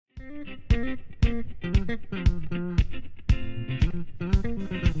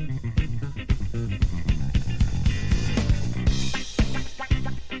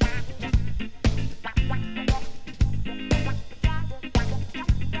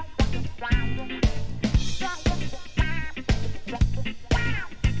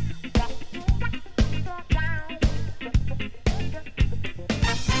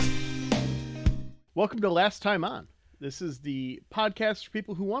Welcome to Last Time On. This is the podcast for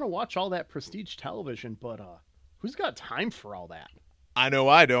people who want to watch all that prestige television, but who's got time for all that? I know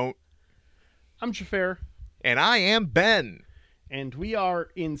I don't. I'm Xhafer. And I am Ben. And we are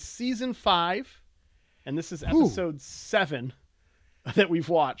in Season 5, and this is Episode 7 that we've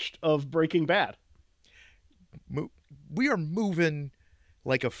watched of Breaking Bad. We are moving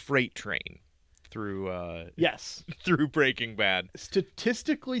like a freight train through yes, through Breaking Bad.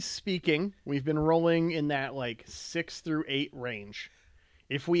 Statistically speaking, we've been rolling in that like 6 through 8 range.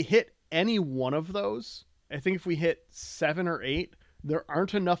 If we hit any one of those, I think if we hit 7 or 8, there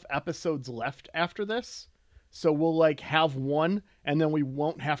aren't enough episodes left after this. So we'll like have one and then we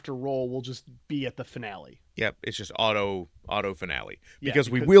won't have to roll. We'll just be at the finale. Yep, it's just auto finale. Because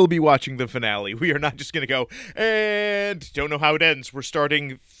we will be watching the finale. We are not just going to go, and don't know how it ends. We're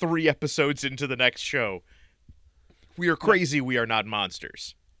starting 3 episodes into the next show. We are crazy. We are not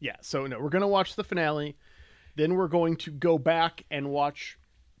monsters. Yeah, so no, we're going to watch the finale. Then we're going to go back and watch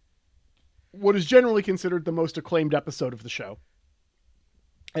what is generally considered the most acclaimed episode of the show.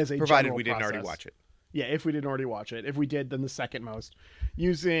 Provided we didn't already watch it. Yeah, if we didn't already watch it. If we did, then the second most.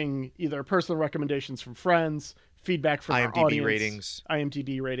 Using either personal recommendations from friends, feedback from our audience.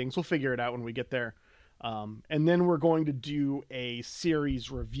 IMDb ratings. We'll figure it out when we get there. And then we're going to do a series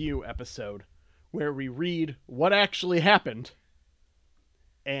review episode where we read what actually happened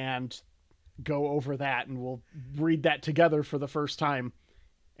and go over that. And we'll read that together for the first time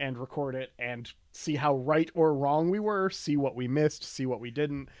and record it and see how right or wrong we were, see what we missed, see what we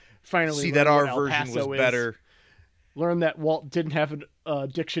didn't. Finally, see that our version was better. Learn that Walt didn't have an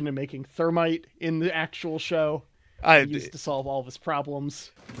addiction to making thermite in the actual show. He used to solve all of his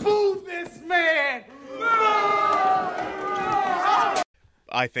problems. Boo this man!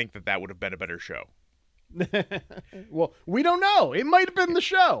 I think that would have been a better show. Well, we don't know. It might have been the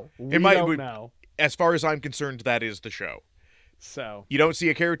show. We don't know. As far as I'm concerned, that is the show. So you don't see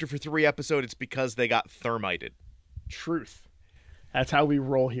a character for 3 episodes. It's because they got thermited. Truth. That's how we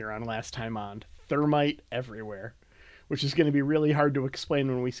roll here on Last Time On. Thermite everywhere, which is going to be really hard to explain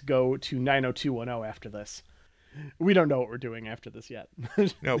when we go to 90210 after this. We don't know what we're doing after this yet.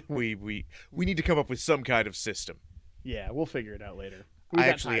 No, we need to come up with some kind of system. Yeah, we'll figure it out later.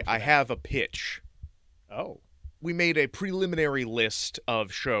 I have a pitch. Oh. We made a preliminary list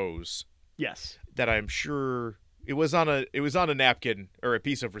of shows. Yes. That I'm sure it was on a napkin or a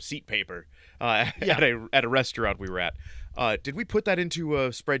piece of receipt paper at a restaurant we were at. Did we put that into a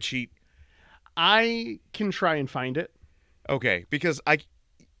spreadsheet? I can try and find it. Okay, because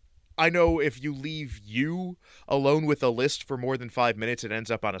I know if you leave you alone with a list for more than 5 minutes, it ends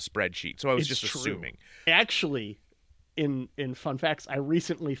up on a spreadsheet. So I was assuming. Actually, in fun facts, I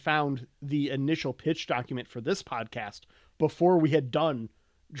recently found the initial pitch document for this podcast before we had done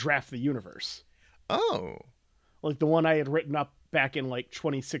Draft the Universe. Oh. Like the one I had written up back in like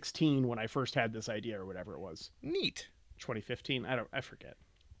 2016 when I first had this idea or whatever it was. Neat. 2015. I forget.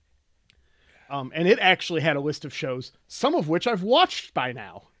 And it actually had a list of shows, some of which I've watched by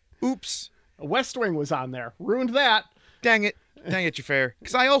now. Oops. West Wing was on there. Ruined that. Dang it, Xhafer.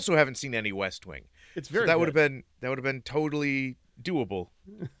 Because I also haven't seen any West Wing. It's very that good. That would have been totally doable.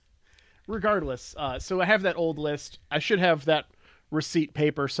 Regardless, so I have that old list. I should have that receipt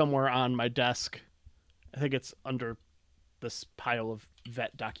paper somewhere on my desk. I think it's under this pile of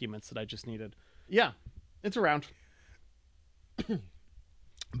vet documents that I just needed. Yeah, it's around.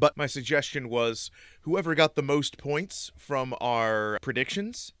 But my suggestion was whoever got the most points from our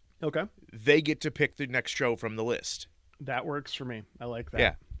predictions, okay, they get to pick the next show from the list. That works for me. I like that.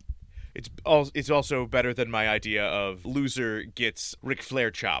 Yeah. It's also better than my idea of loser gets Ric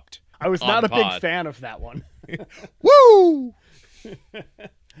Flair chopped. I was not a big fan of that one. Woo!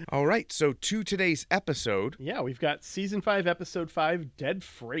 All right, so to today's episode. Yeah, we've got Season 5, Episode 5, Dead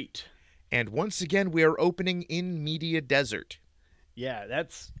Freight. And once again, we are opening in Media Desert. Yeah,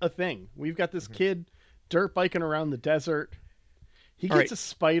 that's a thing. We've got this kid dirt biking around the desert. He gets a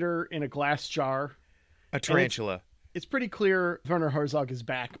spider in a glass jar. A tarantula. It's pretty clear Werner Herzog is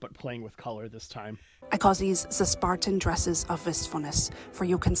back, but playing with color this time. I call these the Spartan dresses of wistfulness, for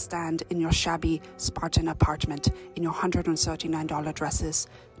you can stand in your shabby Spartan apartment in your $139 dresses,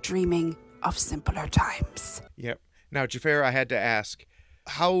 dreaming of simpler times. Yep. Now, Xhafer, I had to ask,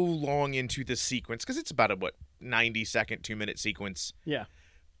 how long into this sequence, because it's about a 90-second 2-minute sequence. Yeah.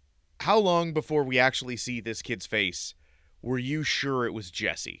 How long before we actually see this kid's face were you sure it was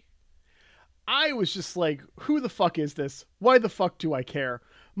Jesse? I was just like, who the fuck is this? Why the fuck do I care?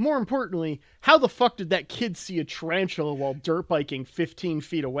 More importantly, how the fuck did that kid see a tarantula while dirt biking 15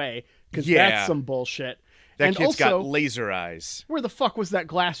 feet away? Because that's some bullshit. That kid's got laser eyes. Where the fuck was that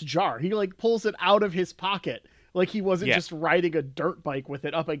glass jar? He like pulls it out of his pocket. Like he wasn't just riding a dirt bike with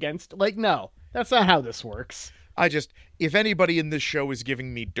it up against. Like, no, that's not how this works. If anybody in this show is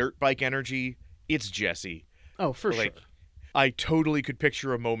giving me dirt bike energy, it's Jesse. Oh, for sure. I totally could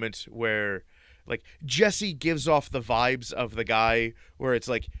picture a moment where, like, Jesse gives off the vibes of the guy where it's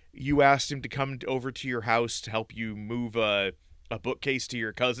like you asked him to come over to your house to help you move a bookcase to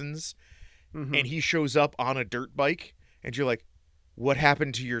your cousin's, and he shows up on a dirt bike, and you're like, what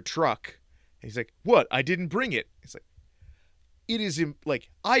happened to your truck? And he's like, what? I didn't bring it. It's like, it is like,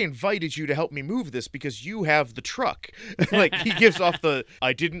 I invited you to help me move this because you have the truck. Like, he gives off the,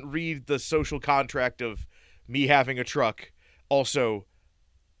 I didn't read the social contract of me having a truck. Also,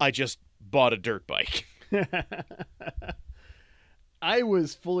 I just bought a dirt bike. I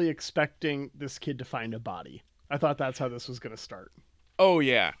was fully expecting this kid to find a body. I thought that's how this was going to start. Oh,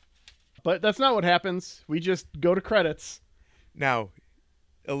 yeah. But that's not what happens. We just go to credits. Now,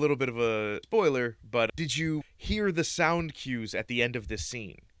 a little bit of a spoiler, but did you hear the sound cues at the end of this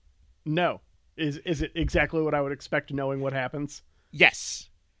scene? No. Is it exactly what I would expect knowing what happens? Yes.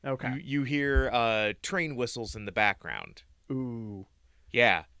 Okay. You hear train whistles in the background. Ooh.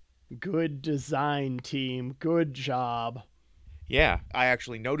 Yeah. Good design, team. Good job. Yeah. I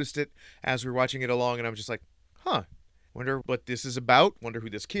actually noticed it as we were watching it along, and I'm just like, huh. Wonder what this is about. Wonder who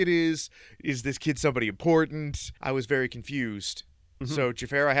this kid is. Is this kid somebody important? I was very confused. So,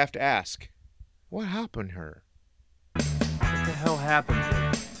 Xhafer, I have to ask, what happened to her? What the hell happened?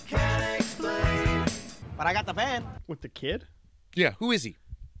 Can't explain. But I got the van. With the kid? Yeah, who is he?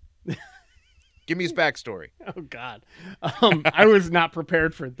 Give me his backstory. Oh, God. I was not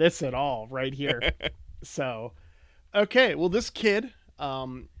prepared for this at all right here. So, okay. Well, this kid,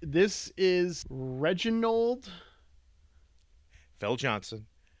 this is Reginald Fell Johnson.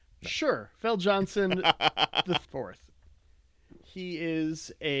 No. Sure. Fell Johnson the fourth. He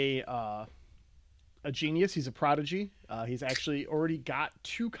is a genius. He's a prodigy. He's actually already got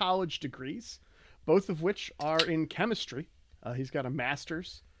 2 college degrees, both of which are in chemistry. He's got a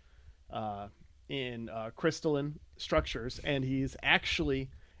master's in crystalline structures, and he's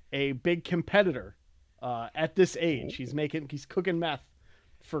actually a big competitor at this age. He's cooking meth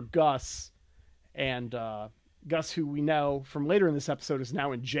for Gus, and Gus, who we know from later in this episode, is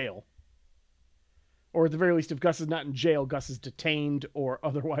now in jail. Or at the very least, if Gus is not in jail, Gus is detained or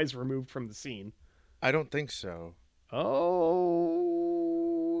otherwise removed from the scene. I don't think so. Oh.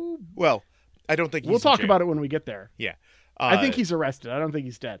 Well, I don't think he's We'll talk about it when we get there. Yeah. I think he's arrested. I don't think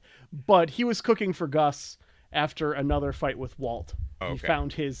he's dead. But he was cooking for Gus after another fight with Walt. Okay. He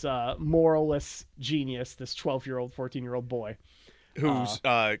found his moralless genius, this 12-year-old, 14-year-old boy. Whose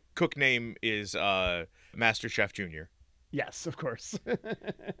cook name is Master Chef Jr. Yes, of course.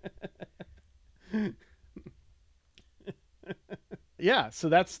 Yeah, so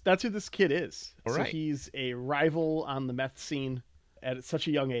that's who this kid is. All right. So he's a rival on the meth scene at such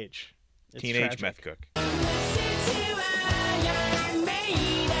a young age. It's teenage tragic. meth cook.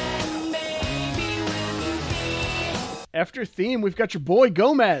 After theme, we've got your boy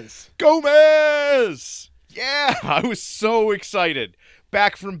Gomez. Gomez! Yeah, I was so excited.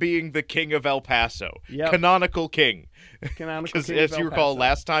 Back from being the king of El Paso. Yep. Canonical king. Canonical king as you recall,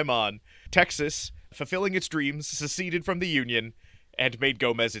 last time on, Texas, fulfilling its dreams, seceded from the Union and made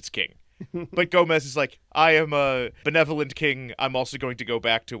Gomez its king. But Gomez is like, I am a benevolent king. I'm also going to go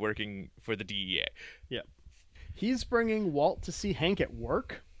back to working for the DEA. Yeah. He's bringing Walt to see Hank at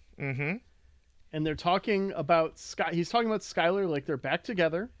work. Mm-hmm. And they're talking about he's talking about Skylar like they're back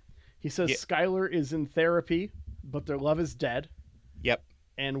together. He says Skylar is in therapy, but their love is dead. Yep.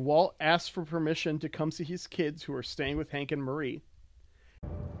 And Walt asks for permission to come see his kids who are staying with Hank and Marie.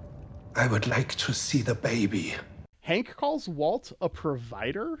 I would like to see the baby. Hank calls Walt a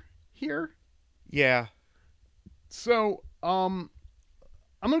provider here. Yeah. So, I'm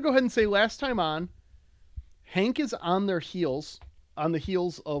going to go ahead and say last time on, Hank is on the heels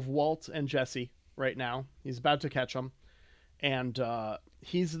of Walt and Jesse right now. He's about to catch them. And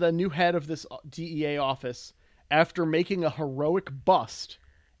he's the new head of this DEA office after making a heroic bust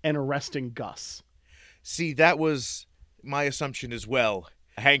and arresting Gus. See, that was my assumption as well.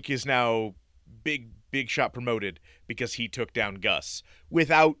 Hank is now big shot promoted because he took down Gus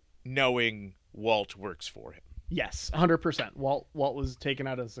without knowing Walt works for him. Yes, 100%. Walt was taken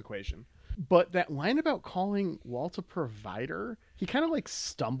out of this equation. But that line about calling Walt a provider, he kind of like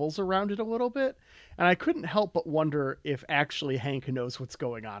stumbles around it a little bit. And I couldn't help but wonder if actually Hank knows what's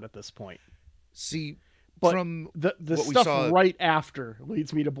going on at this point. See, but from the what stuff we saw right after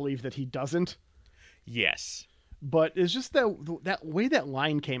leads me to believe that he doesn't. Yes. But it's just that way that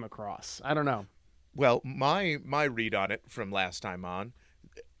line came across. I don't know. Well, my read on it from last time on,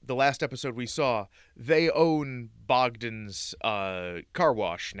 the last episode we saw, they own Bogdan's car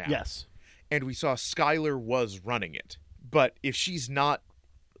wash now. Yes. And we saw Skylar was running it. But if she's not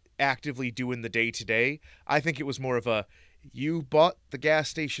actively doing the day-to-day, I think it was more of a, you bought the gas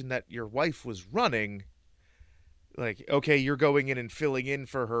station that your wife was running. Like, okay, you're going in and filling in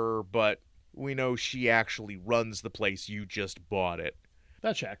for her, but we know she actually runs the place. You just bought it.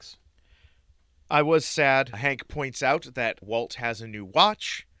 That checks. I was sad. Hank points out that Walt has a new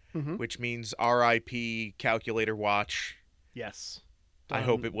watch, which means RIP calculator watch. Yes. I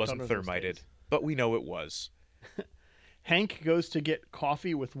hope it wasn't thermited, but we know it was. Hank goes to get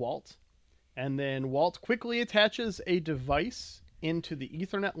coffee with Walt, and then Walt quickly attaches a device into the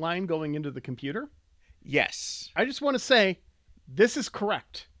Ethernet line going into the computer. Yes. I just want to say, this is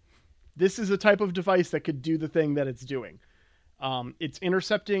correct. This is a type of device that could do the thing that it's doing. It's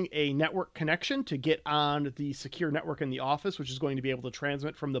intercepting a network connection to get on the secure network in the office, which is going to be able to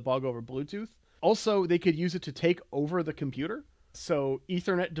transmit from the bug over Bluetooth. Also, they could use it to take over the computer. So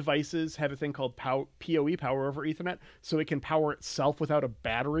Ethernet devices have a thing called PoE, power over Ethernet, so it can power itself without a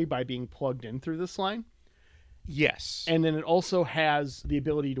battery by being plugged in through this line. Yes. And then it also has the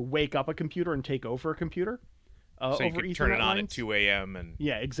ability to wake up a computer and take over a computer. So you could turn it on at 2 a.m. and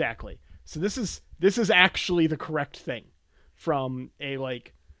yeah, exactly. So this is actually the correct thing from a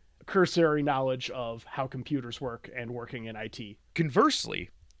like cursory knowledge of how computers work and working in IT. Conversely,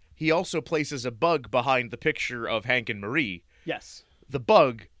 he also places a bug behind the picture of Hank and Marie. Yes. The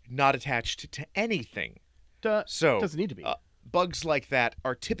bug not attached to anything. So doesn't need to be. Bugs like that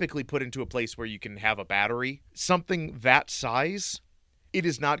are typically put into a place where you can have a battery. Something that size, it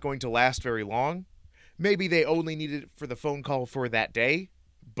is not going to last very long. Maybe they only need it for the phone call for that day,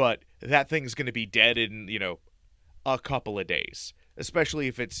 but that thing's going to be dead in, a couple of days. Especially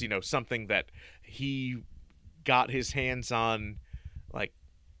if it's, something that he got his hands on. Like,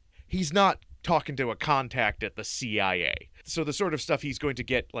 he's not talking to a contact at the CIA. So the sort of stuff he's going to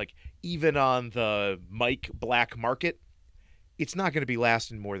get, like, even on the black market, it's not going to be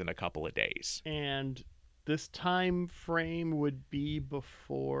lasting more than a couple of days. And this time frame would be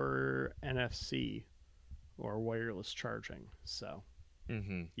before NFC or wireless charging. So,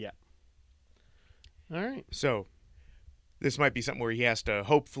 yeah. All right. So this might be something where he has to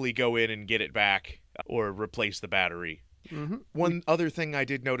hopefully go in and get it back or replace the battery. One other thing I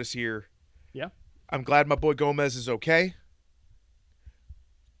did notice here. Yeah. I'm glad my boy Gomez is okay.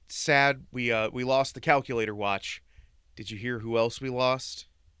 Sad we lost the calculator watch. Did you hear who else we lost?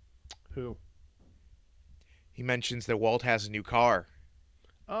 Who? He mentions that Walt has a new car.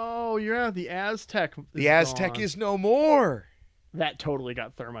 Oh, yeah, the Aztec. The Aztec is no more. That totally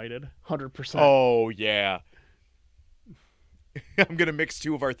got thermited. 100%. Oh, yeah. I'm going to mix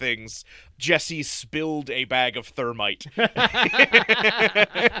two of our things. Jesse spilled a bag of thermite.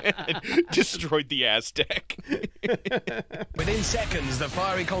 Destroyed the Aztec. Within seconds, the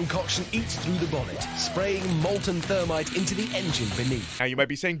fiery concoction eats through the bonnet, spraying molten thermite into the engine beneath. Now you might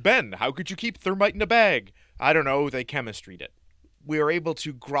be saying, Ben, how could you keep thermite in a bag? I don't know, they chemistryed it. We are able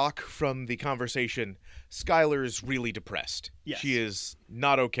to grok from the conversation, Skylar's really depressed. Yes. She is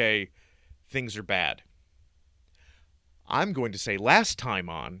not okay. Things are bad. I'm going to say last time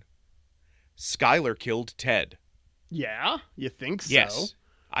on, Skylar killed Ted. Yeah? You think so? Yes.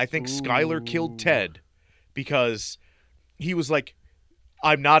 I think Skylar killed Ted because he was like,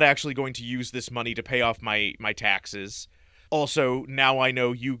 I'm not actually going to use this money to pay off my taxes. Also, now I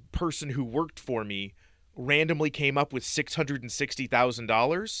know you person who worked for me randomly came up with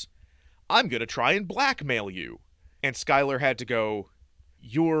 $660,000. I'm going to try and blackmail you. And Skylar had to go,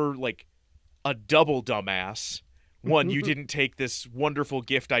 you're like a double dumbass. One, you didn't take this wonderful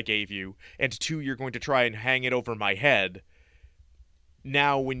gift I gave you. And two, you're going to try and hang it over my head.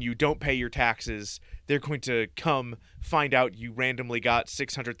 Now, when you don't pay your taxes, they're going to come find out you randomly got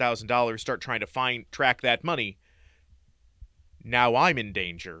 $600,000, start trying to track that money. Now I'm in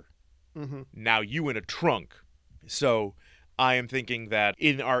danger. Now you in a trunk. So I am thinking that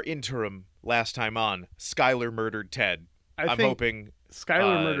in our interim last time on, Skylar murdered Ted. I'm hoping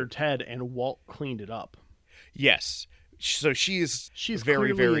Skylar murdered Ted and Walt cleaned it up. Yes. So she's very,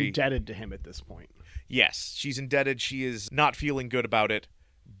 very, very indebted to him at this point. Yes, she's indebted. She is not feeling good about it,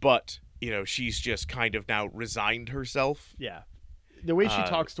 but she's just kind of now resigned herself. Yeah. The way she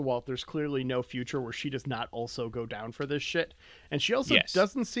talks to Walt, there's clearly no future where she does not also go down for this shit. And she also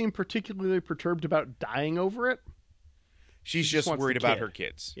doesn't seem particularly perturbed about dying over it. She's just worried about her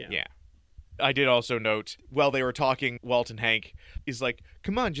kids. Yeah. I did also note, while they were talking, Walt and Hank is like,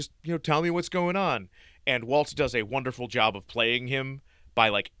 come on, just, tell me what's going on. And Walt does a wonderful job of playing him by,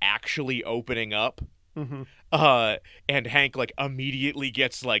 like, actually opening up. Mm-hmm. And Hank, like, immediately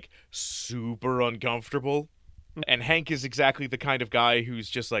gets, like, super uncomfortable. And Hank is exactly the kind of guy who's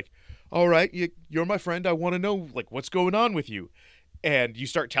just like, all right, you're my friend. I want to know, like, what's going on with you. And you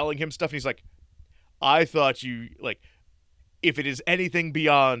start telling him stuff, and he's like, I thought you, like, if it is anything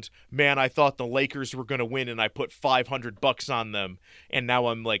beyond, man, I thought the Lakers were going to win, and I put $500 on them, and now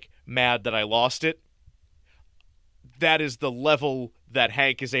I'm, like, mad that I lost it. That is the level that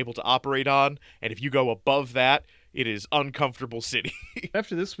Hank is able to operate on, and if you go above that, it is uncomfortable city.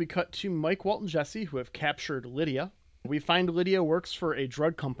 After this, we cut to Mike, Walt, and Jesse, who have captured Lydia. We find Lydia works for a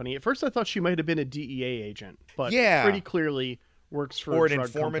drug company. At first, I thought she might have been a DEA agent, but pretty clearly works for a drug company. Or an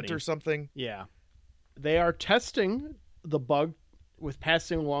informant or something. Yeah. They are testing the bug with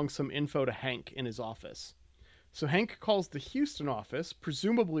passing along some info to Hank in his office. So Hank calls the Houston office,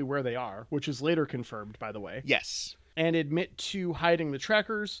 presumably where they are, which is later confirmed, by the way. Yes. And admit to hiding the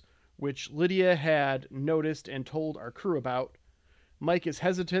trackers, which Lydia had noticed and told our crew about. Mike is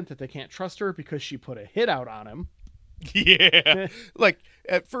hesitant that they can't trust her because she put a hit out on him. Yeah. Like,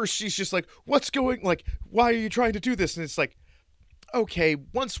 at first she's just like, why are you trying to do this? And it's like, okay,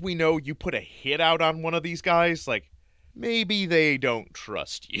 once we know you put a hit out on one of these guys, like, maybe they don't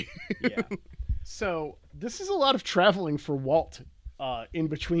trust you. Yeah. So, this is a lot of traveling for Walt in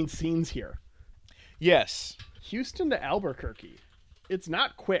between scenes here. Yes. Houston to Albuquerque. It's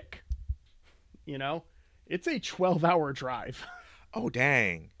not quick. It's a 12-hour drive. Oh,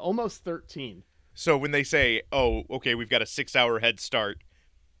 dang. Almost 13. So when they say, oh, okay, we've got a 6-hour head start,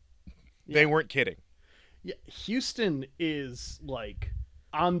 they weren't kidding. Yeah, Houston is, like,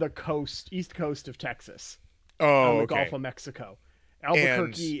 on the east coast of Texas. Oh, on the Gulf of Mexico.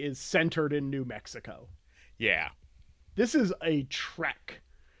 Albuquerque is centered in New Mexico. Yeah. This is a trek.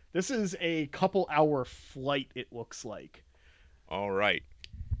 This is a couple-hour flight, it looks like. All right.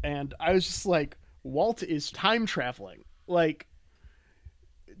 And I was just like, Walt is time traveling. Like,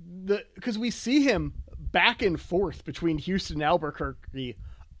 because we see him back and forth between Houston and Albuquerque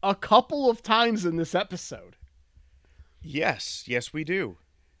a couple of times in this episode. Yes, we do.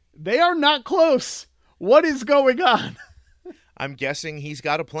 They are not close. What is going on? I'm guessing he's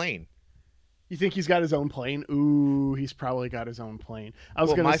got a plane. You think he's got his own plane? Ooh, he's probably got his own plane. I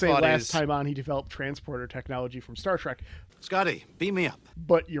was going to say last time on he developed transporter technology from Star Trek. Scotty, beam me up.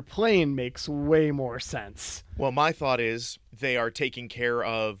 But your plane makes way more sense. Well, my thought is they are taking care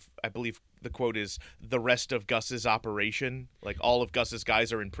of, I believe the quote is, the rest of Gus's operation. Like, all of Gus's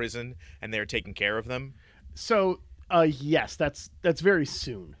guys are in prison, and they're taking care of them. So, yes, that's very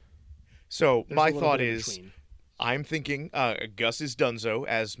soon. So, my thought is, I'm thinking Gus is Dunzo,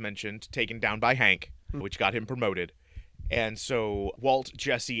 as mentioned, taken down by Hank, which got him promoted. And so Walt,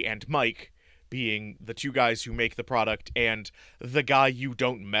 Jesse, and Mike, being the two guys who make the product and the guy you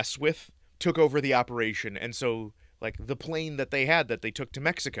don't mess with, took over the operation. And so, like, the plane that they had that they took to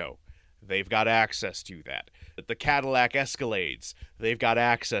Mexico, they've got access to that. The Cadillac Escalades, they've got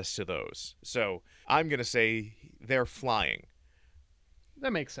access to those. So I'm going to say they're flying.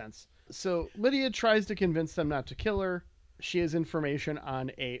 That makes sense. So Lydia tries to convince them not to kill her. She has information on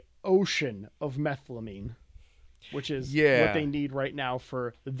a ocean of methylamine, which is what they need right now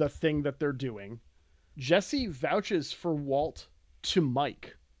for the thing that they're doing. Jesse vouches for Walt to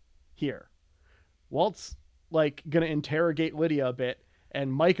Mike here. Walt's, like, going to interrogate Lydia a bit,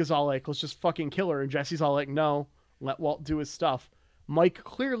 and Mike is all like, let's just fucking kill her. And Jesse's all like, no, let Walt do his stuff. Mike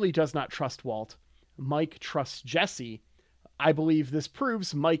clearly does not trust Walt. Mike trusts Jesse. I believe this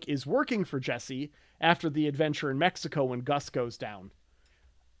proves Mike is working for Jesse after the adventure in Mexico when Gus goes down.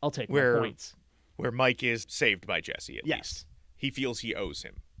 I'll take my points. Where Mike is saved by Jesse, at least. He feels he owes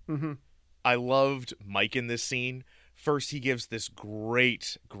him. Mm-hmm. I loved Mike in this scene. First, he gives this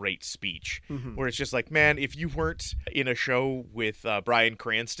great speech where it's just like, man, if you weren't in a show with Bryan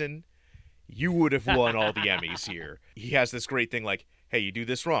Cranston, you would have won all the Emmys here. He has this great thing like, hey, you do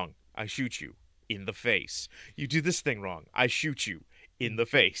this wrong, I shoot you. In the face. You do this thing wrong, I shoot you in the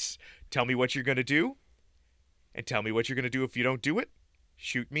face. Tell me what you're going to do, and tell me what you're going to do if you don't do it.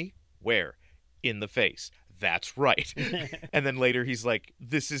 Shoot me. Where? In the face. That's right. And then later he's like,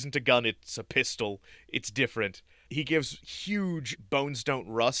 this isn't a gun, it's a pistol. It's different. He gives huge Bones Don't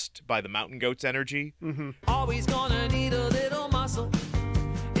Rust by the Mountain Goats energy. Mm-hmm. Always gonna need a little muscle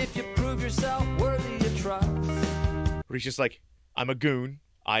if you prove prove yourself worthy of trust. Where he's just like, I'm a goon.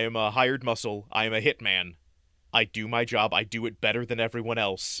 I am a hired muscle. I am a hitman. I do my job. I do it better than everyone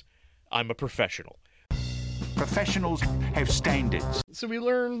else. I'm a professional. Professionals have standards. So we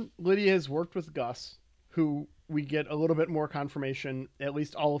learn Lydia has worked with Gus, who we get a little bit more confirmation. At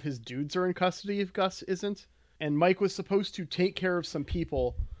least all of his dudes are in custody if Gus isn't. And Mike was supposed to take care of some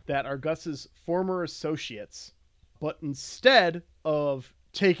people that are Gus's former associates. But instead of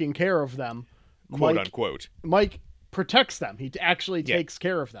taking care of them, quote unquote, Mike protects them. He actually takes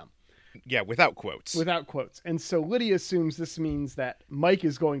care of them. Yeah, without quotes. Without quotes. And so Lydia assumes this means that Mike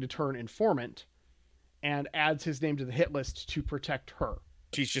is going to turn informant and adds his name to the hit list to protect her.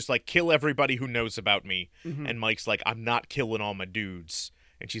 She's just like, kill everybody who knows about me. Mm-hmm. And Mike's like, I'm not killing all my dudes.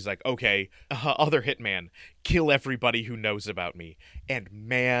 And she's like, okay, other hitman, kill everybody who knows about me. And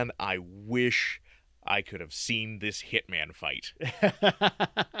man, I wish I could have seen this hitman fight.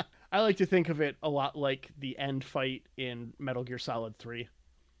 I like to think of it a lot like the end fight in Metal Gear Solid 3,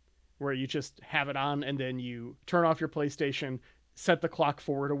 where you just have it on and then you turn off your PlayStation, set the clock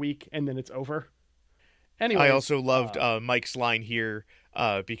forward a week, and then it's over. Anyways, I also loved Mike's line here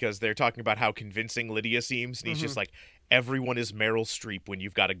because they're talking about how convincing Lydia seems, and he's just like, everyone is Meryl Streep when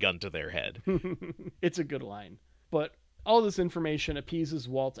you've got a gun to their head. It's a good line. But all this information appeases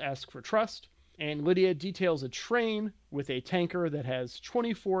Walt's ask for trust, and Lydia details a train with a tanker that has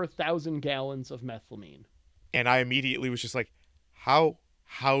 24,000 gallons of methylamine. And I immediately was just like, how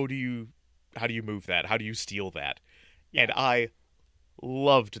do you move that? How do you steal that? Yeah. And I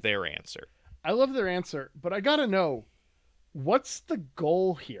loved their answer. I love their answer, but I gotta know, what's the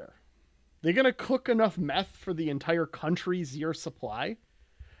goal here? They're gonna cook enough meth for the entire country's year supply?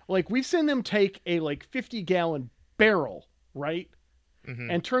 Like, we've seen them take a 50-gallon barrel, right? Mm-hmm.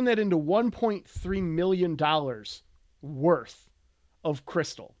 And turn that into $1.3 million worth of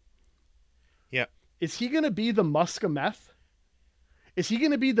crystal. Yeah. Is he gonna be the Musk of meth? Is he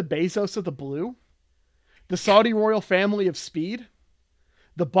gonna be the Bezos of the blue? The Saudi royal family of speed?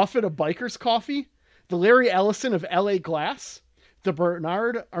 The Buffett of Biker's Coffee, the Larry Ellison of LA Glass, the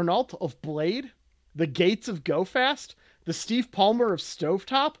Bernard Arnault of Blade, the Gates of Go Fast, the Steve Palmer of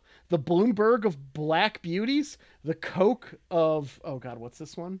Stovetop, the Bloomberg of Black Beauties, the Coke of, oh God, what's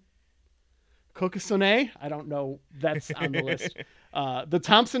this one? Coca-Sonne? I don't know. That's on the list. The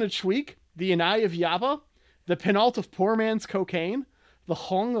Thompson of Tweak, the Anai of Yaba, the Penalt of Poor Man's Cocaine, the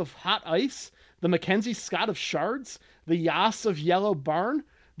Hong of Hot Ice, the Mackenzie Scott of Shards, the Yas of Yellow Barn,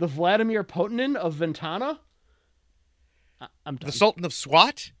 the Vladimir Potinin of Ventana. I'm done. The Sultan of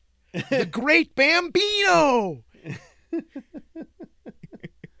SWAT? The Great Bambino!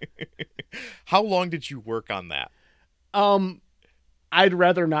 How long did you work on that? I'd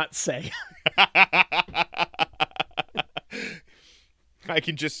rather not say. I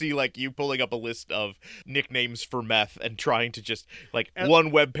can just see you pulling up a list of nicknames for meth and trying to just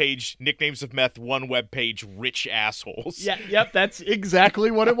one webpage nicknames of meth, one webpage rich assholes. Yeah, yep, that's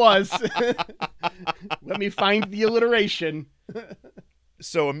exactly what it was. Let me find the alliteration.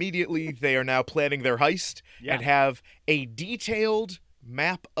 So immediately they are now planning their heist and have a detailed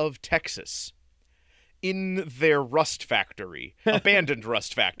map of Texas in their rust factory, abandoned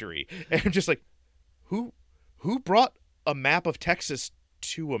rust factory. And I'm just like, who brought a map of Texas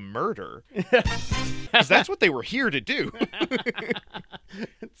to a murder? Because that's what they were here to do.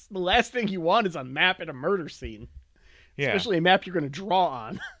 It's the last thing you want is a map at a murder scene. Yeah. Especially a map you're going to draw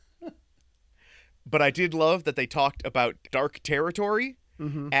on. But I did love that they talked about Dark Territory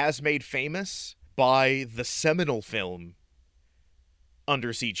as made famous by the seminal film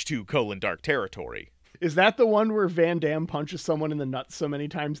Under Siege 2: Dark Territory. Is that the one where Van Damme punches someone in the nuts so many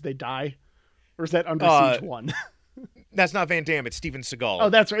times they die? Or is that Under Siege 1? That's not Van Damme, it's Steven Seagal. Oh,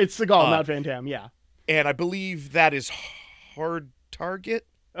 that's right. It's Seagal, not Van Damme, yeah. And I believe that is Hard Target.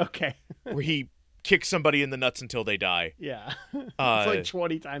 Okay. Where he kicks somebody in the nuts until they die. Yeah. It's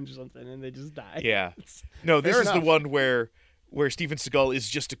 20 times or something, and they just die. Yeah. No, this is the one where Steven Seagal is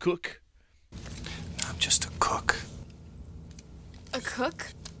just a cook. I'm just a cook. A cook?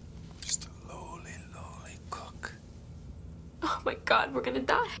 Just a lowly cook. Oh my God, we're gonna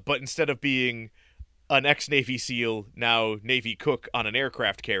die. But instead of being an ex-Navy SEAL, now Navy cook on an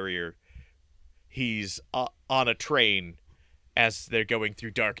aircraft carrier, he's on a train as they're going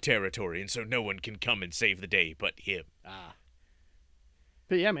through Dark Territory, and so no one can come and save the day but him.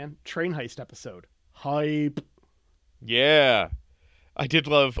 But yeah, man, train heist episode. Hype. Yeah. I did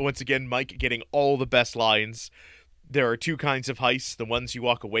love, once again, Mike getting all the best lines. There are two kinds of heists, the ones you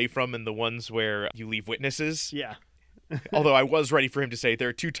walk away from and the ones where you leave witnesses. Yeah. Although I was ready for him to say there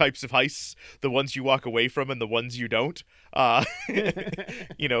are two types of heists, the ones you walk away from and the ones you don't.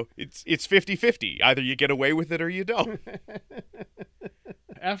 It's 50-50. Either you get away with it or you don't.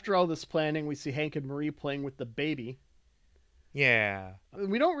 After all this planning, we see Hank and Marie playing with the baby. Yeah.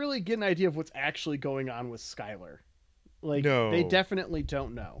 We don't really get an idea of what's actually going on with Skylar. No. They definitely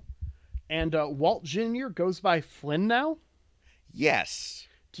don't know. And Walt Jr. goes by Flynn now? Yes.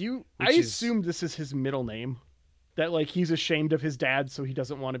 I assume this is his middle name. That, he's ashamed of his dad, so he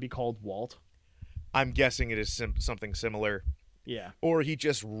doesn't want to be called Walt. I'm guessing it is something similar. Yeah. Or he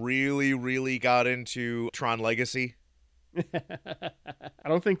just really, really got into Tron Legacy. I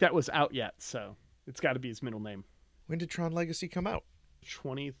don't think that was out yet, so it's got to be his middle name. When did Tron Legacy come out?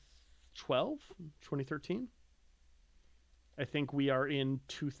 2012? 2013? I think we are in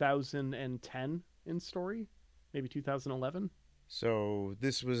 2010 in story. Maybe 2011. So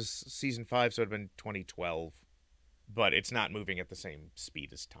this was season 5, so it would have been 2012. But it's not moving at the same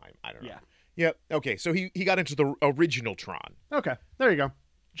speed as time. I don't know. Yeah. Yep. Okay, so he got into the original Tron. Okay, there you go.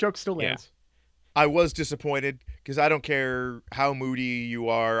 Joke still lands. Yeah. I was disappointed because I don't care how moody you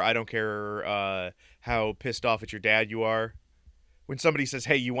are. I don't care how pissed off at your dad you are. When somebody says,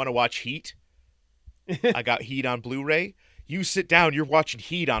 hey, you want to watch Heat? I got Heat on Blu-ray. You sit down, you're watching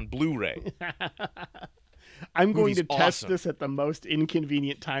Heat on Blu-ray. I'm going to test this at the most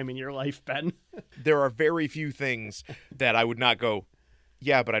inconvenient time in your life, Ben. There are very few things that I would not go,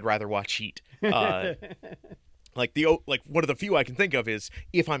 yeah, but I'd rather watch Heat. One of the few I can think of is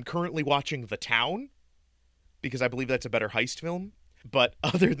if I'm currently watching The Town, because I believe that's a better heist film. But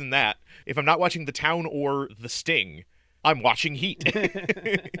other than that, if I'm not watching The Town or The Sting, I'm watching Heat.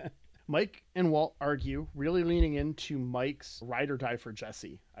 Mike and Walt argue, really leaning into Mike's ride or die for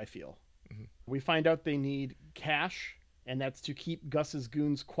Jesse, I feel. Mm-hmm. We find out they need cash, and that's to keep Gus's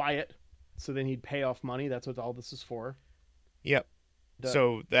goons quiet, so they need payoff money. That's what all this is for. Yep.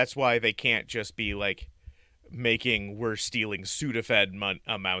 So that's why they can't just be we're stealing Sudafed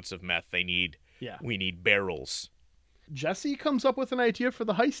amounts of meth. We need barrels. Jesse comes up with an idea for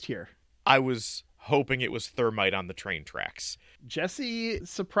the heist here. I was hoping it was thermite on the train tracks. Jesse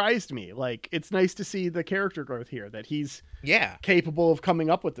surprised me. It's nice to see the character growth here, that he's capable of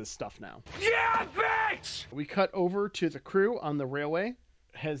coming up with this stuff now. Yeah, bitch! We cut over to the crew on the railway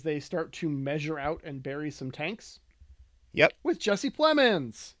as they start to measure out and bury some tanks. Yep. With Jesse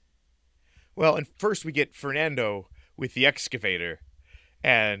Plemons. Well, and first we get Fernando with the excavator.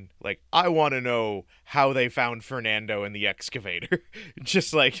 And, I want to know how they found Fernando in the excavator.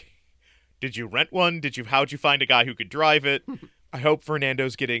 Just did you rent one? How'd you find a guy who could drive it? I hope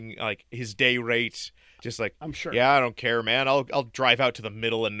Fernando's getting, his day rate. Just I'm sure. Yeah, I don't care, man. I'll drive out to the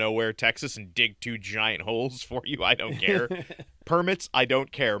middle of nowhere, Texas, and dig 2 giant holes for you. I don't care. Permits, I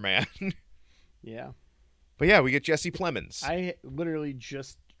don't care, man. Yeah. But yeah, we get Jesse Plemons. I literally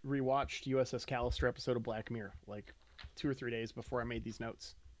just rewatched USS Callister episode of Black Mirror, 2 or 3 days before I made these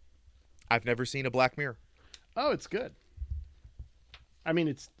notes. I've never seen a Black Mirror. Oh, it's good. I mean,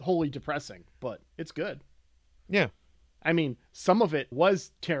 it's wholly depressing, but it's good. Yeah. I mean, some of it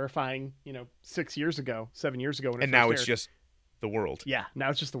was terrifying, 7 years ago. And now it's just the world. Yeah, now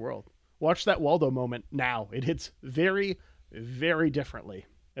it's just the world. Watch that Waldo moment now. It hits very, very differently.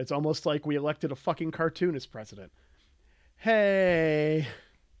 It's almost like we elected a fucking cartoon as president. Hey.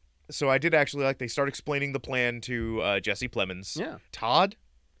 So I did actually they start explaining the plan to Jesse Plemons. Yeah. Todd?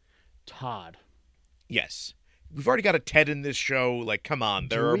 Yes. We've already got a Ted in this show. Come on.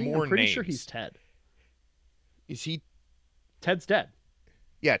 There are more names. I'm pretty sure he's Ted. Is he? Ted's dead.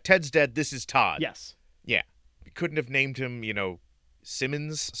 Yeah, Ted's dead. This is Todd. Yes. Yeah. We couldn't have named him,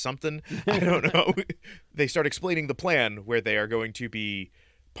 Simmons something. I don't know. They start explaining the plan where they are going to be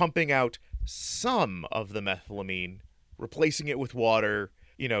pumping out some of the methylamine, replacing it with water,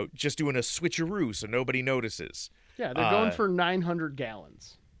 just doing a switcheroo so nobody notices. Yeah, they're going for 900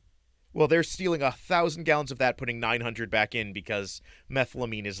 gallons. Well, they're stealing 1,000 gallons of that, putting 900 back in because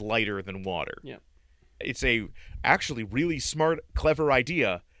methylamine is lighter than water. Yeah. It's a actually really smart, clever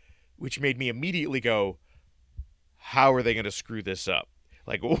idea, which made me immediately go, how are they going to screw this up?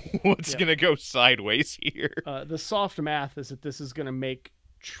 What's going to go sideways here? The soft math is that this is going to make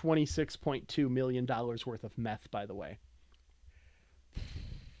 $26.2 million worth of meth, by the way.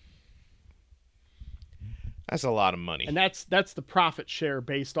 That's a lot of money. And that's the profit share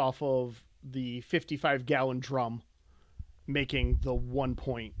based off of the 55-gallon drum making the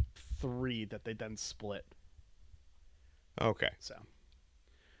 1.3 that they then split. Okay. So,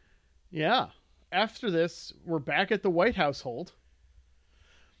 yeah. After this, we're back at the White household.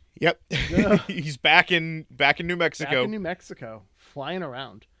 Yep. He's back in New Mexico. Back in New Mexico, flying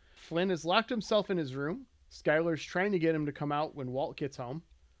around. Flynn has locked himself in his room, Skylar's trying to get him to come out when Walt gets home.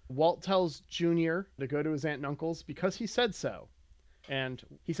 Walt tells Junior to go to his aunt and uncle's because he said so. And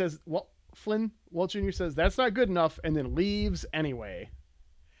he says, Walt Jr. says, that's not good enough, and then leaves anyway.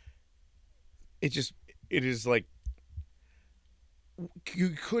 It is like, you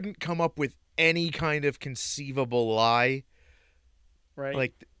couldn't come up with any kind of conceivable lie. Right.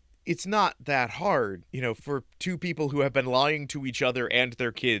 Like, it's not that hard, for two people who have been lying to each other and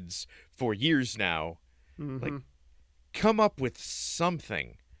their kids for years now. Mm-hmm. Like, come up with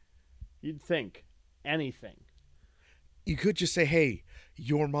something. You'd think anything. You could just say, hey,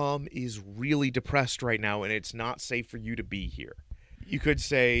 your mom is really depressed right now and it's not safe for you to be here. You could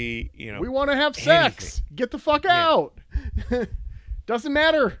say, we want to have sex. Anything. Get the fuck out. Doesn't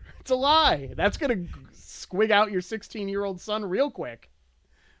matter. It's a lie. That's going to squig out your 16-year-old son real quick.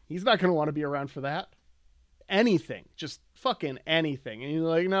 He's not going to want to be around for that. Anything. Just fucking anything. And you're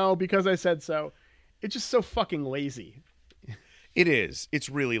like, no, because I said so. It's just so fucking lazy. It is. It's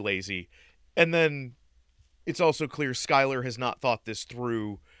really lazy. And then it's also clear Skylar has not thought this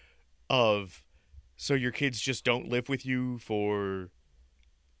through of, so your kids just don't live with you for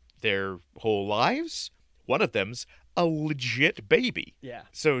their whole lives? One of them's a legit baby. Yeah.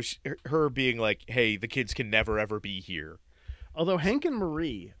 So her being like, hey, the kids can never, ever be here. Although Hank and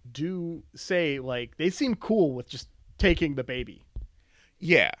Marie do say, like, they seem cool with just taking the baby.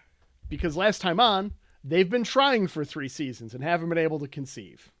 Yeah. Because last time on, they've been trying for 3 seasons and haven't been able to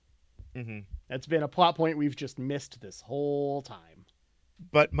conceive. Mm-hmm. That's been a plot point we've just missed this whole time.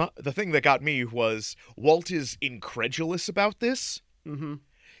 But the thing that got me was Walt is incredulous about this,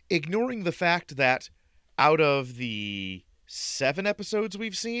 ignoring the fact that out of the 7 episodes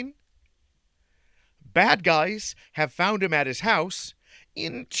we've seen, bad guys have found him at his house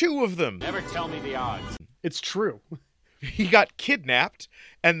in 2 of them. Never tell me the odds. It's true. He got kidnapped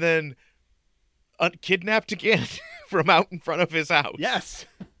and then kidnapped again from out in front of his house. Yes.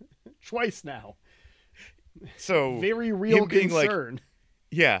 Twice now. So very real concern. Like,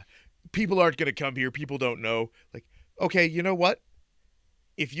 yeah, people aren't going to come here. People don't know. Like, okay, you know what?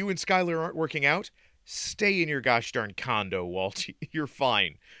 If you and Skylar aren't working out, stay in your gosh darn condo, Walt. You're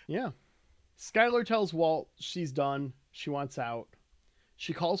fine. Yeah. Skylar tells Walt she's done. She wants out.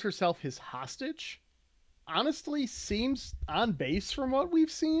 She calls herself his hostage. Honestly, seems on base from what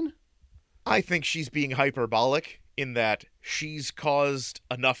we've seen. I think she's being hyperbolic in that she's caused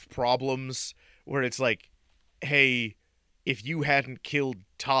enough problems where it's like, hey, if you hadn't killed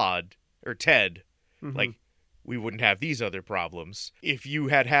Ted, like, we wouldn't have these other problems. If you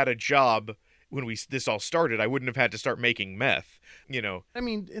had a job when this all started, I wouldn't have had to start making meth, I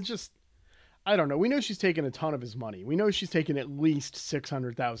mean, it's just, I don't know. We know she's taken a ton of his money. We know she's taken at least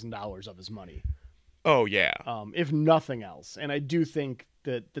 $600,000 of his money. Oh, yeah. If nothing else. And I do think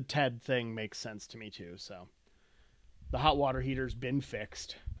that the Ted thing makes sense to me, too. So the hot water heater's been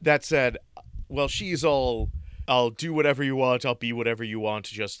fixed. That said, well, she's all, I'll do whatever you want. I'll be whatever you want.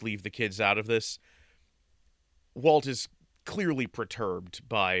 Just leave the kids out of this. Walt is clearly perturbed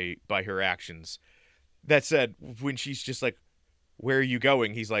by her actions. That said, when she's just like, where are you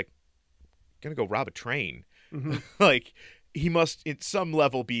going? He's like, gonna go rob a train. Like, he must, at some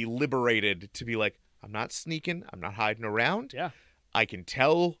level, be liberated to be like, I'm not sneaking. I'm not hiding around. Yeah. I can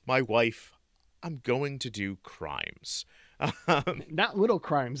tell my wife I'm going to do crimes. Not little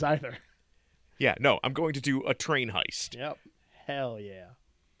crimes either. Yeah, no, I'm going to do a train heist. Yep. Hell yeah.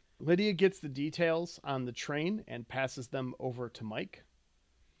 Lydia gets the details on the train and passes them over to Mike.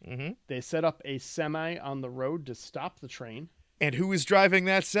 They set up a semi on the road to stop the train. And who is driving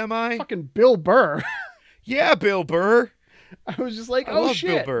that semi? Fucking Bill Burr. Yeah, Bill Burr. I was just like, I oh love shit,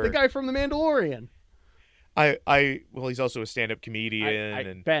 Bill Burr. the guy from The Mandalorian. Well, he's also a stand-up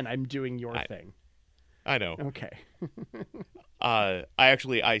comedian. Ben, I'm doing your thing. I know. Okay.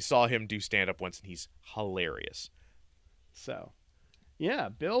 I saw him do stand-up once, and he's hilarious. So, yeah,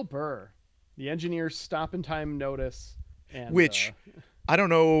 Bill Burr. The engineers stop in time notice. And, which, I don't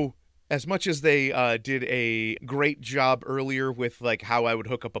know, as much as they did a great job earlier with like how I would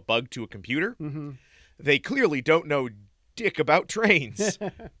hook up a bug to a computer, they clearly don't know dick about trains.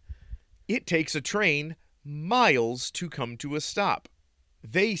 It takes a train miles to come to a stop.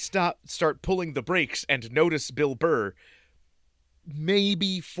 They start pulling the brakes and notice Bill Burr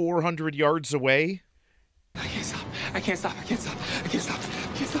maybe 400 yards away. I can't stop. I can't stop. I can't stop. I can't stop.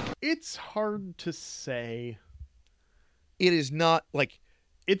 I can't stop. It's hard to say. It is not like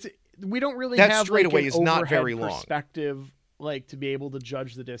we don't really that have straightaway like is an not overhead very long perspective, like to be able to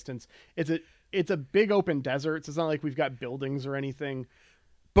judge the distance. It's a big open desert. So it's not like we've got buildings or anything.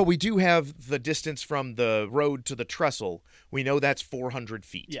 But we do have the distance from the road to the trestle. We know that's 400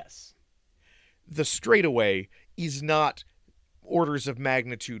 feet. Yes. the straightaway is not orders of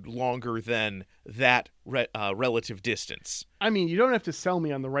magnitude longer than that relative distance. I mean, you don't have to sell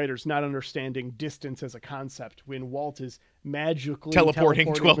me on the writers not understanding distance as a concept when Walt is magically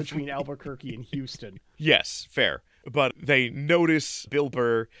teleporting between Albuquerque and Houston. Yes, fair. But they notice Bill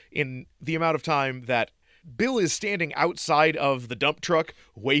Burr in the amount of time that Bill is standing outside of the dump truck,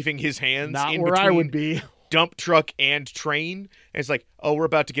 waving his hands not in where between I would be. Dump truck and train. And it's like, oh, we're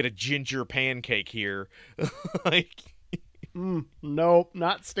about to get a ginger pancake here. Nope,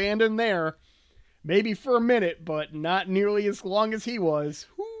 not standing there. Maybe for a minute, but not nearly as long as he was.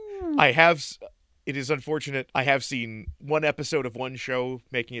 Woo. It is unfortunate. I have seen one episode of one show,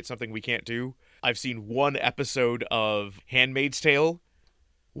 making it something we can't do. I've seen one episode of Handmaid's Tale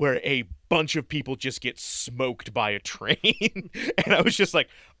where a bunch of people just get smoked by a train. And I was just like,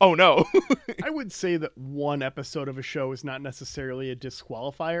 oh no. I would say that one episode of a show is not necessarily a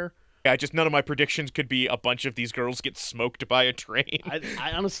disqualifier. Yeah, none of my predictions could be a bunch of these girls get smoked by a train.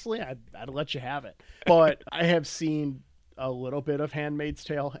 I honestly, I'd let you have it. But I have seen a little bit of Handmaid's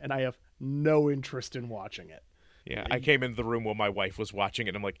Tale, and I have no interest in watching it. Yeah, I came into the room while my wife was watching it,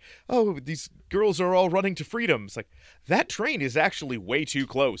 and I'm like, oh, these girls are all running to freedom. It's like, that train is actually way too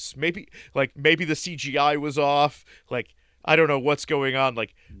close. Maybe the CGI was off. Like, I don't know what's going on.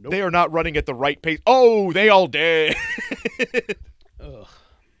 Like, nope. They are not running at the right pace. Oh, they all dead. Ugh.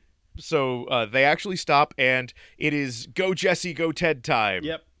 So they actually stop, and it is go Jesse, go Ted time.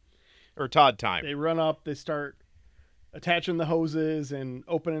 Yep. Or Todd time. They run up, they start attaching the hoses and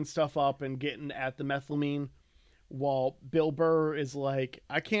opening stuff up and getting at the methylamine, while Bill Burr is like,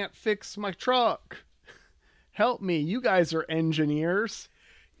 I can't fix my truck. Help me. You guys are engineers.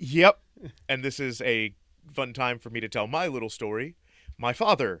 Yep. And this is a fun time for me to tell my little story. My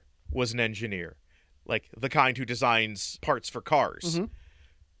father was an engineer, like the kind who designs parts for cars. Mm-hmm.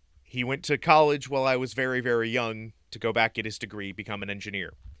 He went to college while I was very, very young to go back, get his degree, become an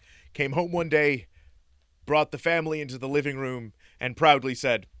engineer. Came home one day, brought the family into the living room, and proudly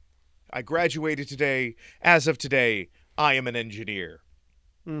said, I graduated today. As of today, I am an engineer.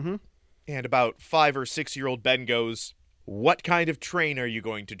 Mm-hmm. And about 5 or 6 year old Ben goes, what kind of train are you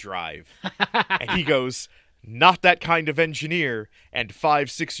going to drive? And he goes, not that kind of engineer. And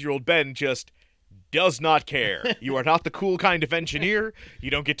 5, 6 year old Ben just does not care. You are not the cool kind of engineer.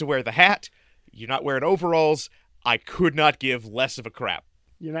 You don't get to wear the hat. You're not wearing overalls. I could not give less of a crap.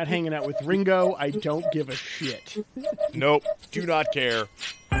 You're not hanging out with Ringo. I don't give a shit. Nope. Do not care.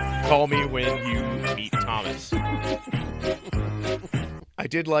 Call me when you meet Thomas. I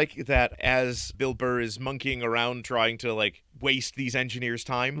did like that as Bill Burr is monkeying around trying to, waste these engineers'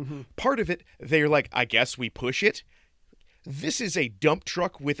 time. Mm-hmm. Part of it, they're like, I guess we push it. This is a dump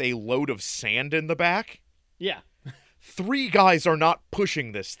truck with a load of sand in the back. Yeah. 3 guys are not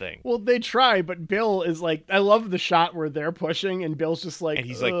pushing this thing. Well, they try, but Bill is like, I love the shot where they're pushing and Bill's just like, and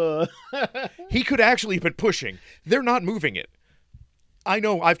he's like, he could actually have been pushing. They're not moving it. I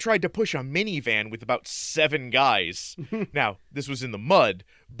know I've tried to push a minivan with about 7 guys. Now, this was in the mud,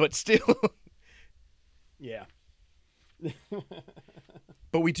 but still. Yeah.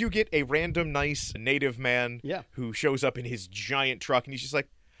 But we do get a random nice native man who shows up in his giant truck, and he's just like,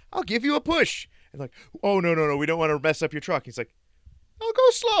 I'll give you a push. And like, oh, no, we don't want to mess up your truck. He's like, oh, go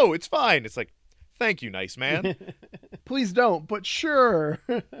slow. It's fine. It's like, thank you, nice man. Please don't, but sure.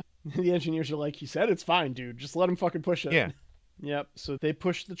 The engineers are like, he said it's fine, dude. Just let him fucking push it. Yeah. Yep. So they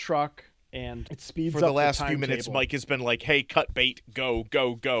push the truck, and it speeds up for the last few timetable. minutes. Mike has been like, hey, cut bait. Go,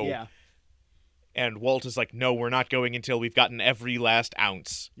 go, go. Yeah. And Walt is like, no, we're not going until we've gotten every last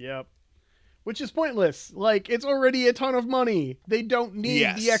ounce. Yep. Which is pointless. Like, it's already a ton of money. They don't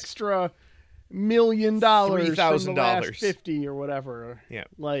need the extra $1 million $3,000 from the last 50 or whatever. Yeah.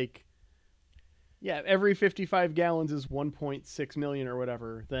 Like, yeah, every 55 gallons is 1.6 million or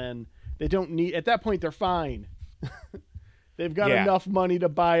whatever. Then they don't need, at that point, they're fine. They've got enough money to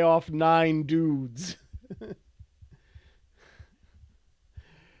buy off 9 dudes.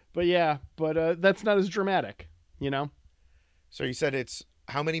 But that's not as dramatic, you know? So you said it's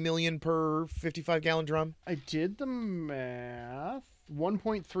how many million per 55-gallon drum? I did the math.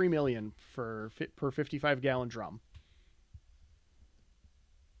 1.3 million per 55-gallon drum.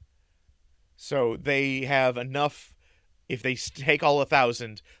 So they have enough, if they take all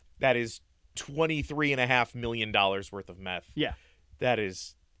 1,000, that is $23.5 million worth of meth. Yeah. That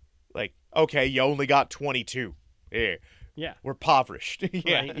is, like, okay, you only got 22. Yeah. We're impoverished.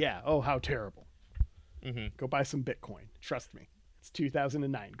 Yeah. Right? Yeah. Oh, how terrible. Mm-hmm. Go buy some Bitcoin. Trust me. It's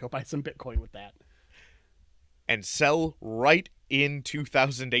 2009. Go buy some Bitcoin with that. And sell right in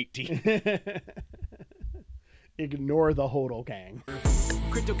 2018. Ignore the HODL gang.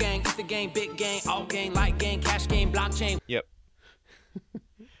 Crypto gang, it's the gang, big gang, all gang, light gang, cash gang, blockchain. Yep.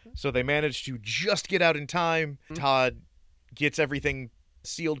 So they managed to just get out in time. Todd gets everything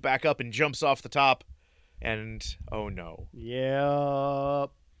sealed back up and jumps off the top. And, oh no.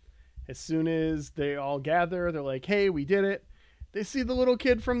 Yep. As soon as they all gather, they're like, hey, we did it. They see the little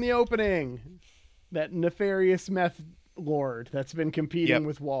kid from the opening. That nefarious meth lord that's been competing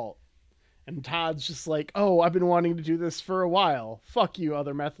with Walt. And Todd's just like, oh, I've been wanting to do this for a while. Fuck you,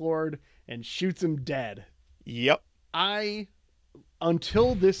 other meth lord. And shoots him dead. Yep.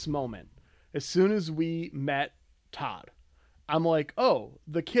 Until this moment, as soon as we met Todd, I'm like, oh,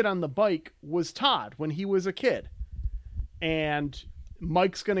 the kid on the bike was Todd when he was a kid. And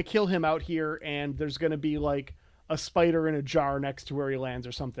Mike's going to kill him out here, and there's going to be like a spider in a jar next to where he lands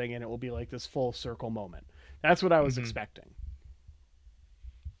or something, and it will be like this full circle moment. That's what I was expecting.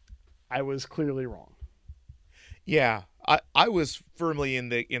 I was clearly wrong. Yeah, I was firmly in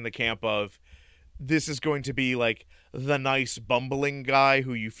the camp of this is going to be like the nice bumbling guy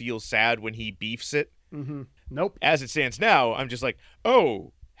who you feel sad when he beefs it. Mm-hmm. Nope. As it stands now, I'm just like,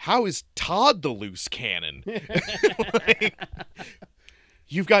 oh, how is Todd the loose cannon? Like,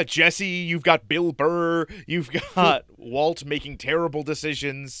 you've got Jesse, you've got Bill Burr, you've got Walt making terrible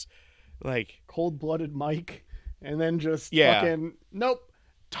decisions, like cold-blooded Mike, and then just fucking nope.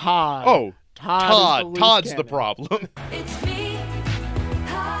 Todd. Oh, Todd. Todd's the problem. It's me.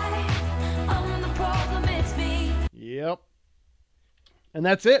 Hi, I'm the problem. It's me. Yep. And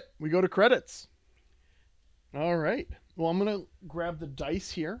that's it. We go to credits. All right. Well, I'm going to grab the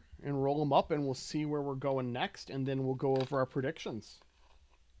dice here and roll them up, and we'll see where we're going next, and then we'll go over our predictions.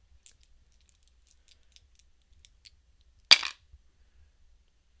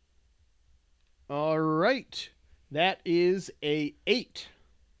 All right. That is a 8.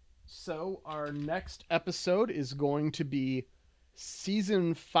 So our next episode is going to be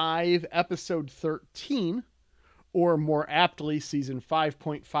Season 5, Episode 13, or more aptly, Season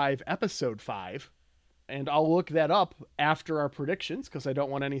 5.5, Episode 5. And I'll look that up after our predictions, because I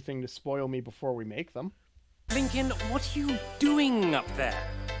don't want anything to spoil me before we make them. Lincoln, what are you doing up there?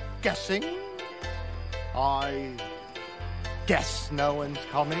 Guessing? I guess no one's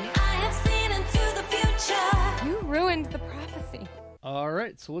coming. I have seen into the future. You ruined the prophecy. All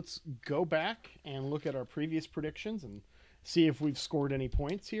right, so let's go back and look at our previous predictions and see if we've scored any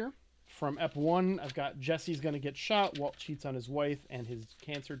points here. From Ep 1, I've got Jesse's going to get shot, Walt cheats on his wife, and his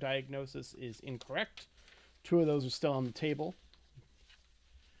cancer diagnosis is incorrect. 2 of those are still on the table.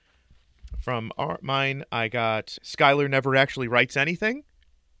 From mine, I got Skylar never actually writes anything.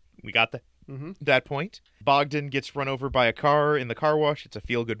 We got that point. Bogdan gets run over by a car in the car wash. It's a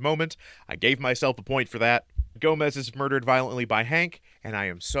feel-good moment. I gave myself a point for that. Gomez is murdered violently by Hank, and I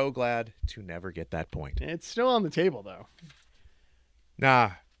am so glad to never get that point. It's still on the table, though.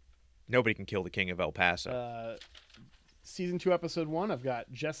 Nah, nobody can kill the king of El Paso. Season 2, Episode 1, I've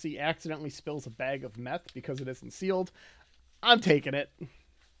got Jesse accidentally spills a bag of meth because it isn't sealed. I'm taking it.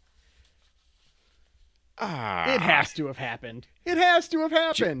 It has to have happened. It has to have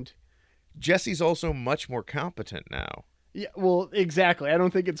happened. Jesse's also much more competent now. Yeah, well, exactly. I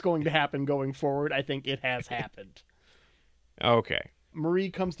don't think it's going to happen going forward. I think it has happened. Okay. Marie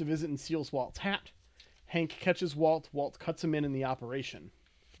comes to visit and steals Walt's hat. Hank catches Walt. Walt cuts him in the operation.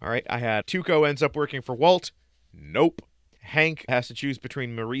 All right, I had Tuco ends up working for Walt. Nope. Hank has to choose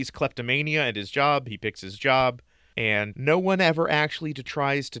between Marie's kleptomania and his job. He picks his job. And no one ever actually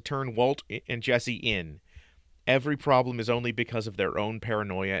tries to turn Walt and Jesse in. Every problem is only because of their own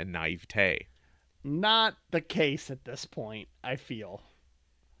paranoia and naivete. Not the case at this point, I feel.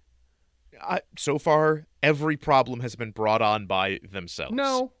 So far, every problem has been brought on by themselves.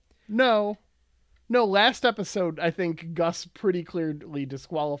 No, last episode, I think Gus pretty clearly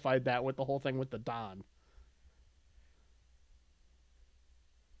disqualified that with the whole thing with the Don.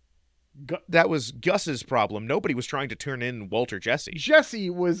 That was Gus's problem. Nobody was trying to turn in Walt or Jesse. Jesse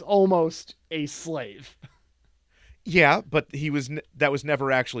was almost a slave. Yeah, but that was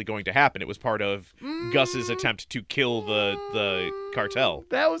never actually going to happen. It was part of Gus's attempt to kill the cartel.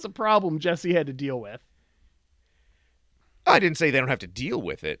 That was a problem Jesse had to deal with. I didn't say they don't have to deal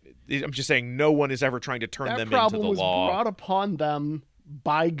with it. I'm just saying no one is ever trying to turn them into the law. That problem was brought upon them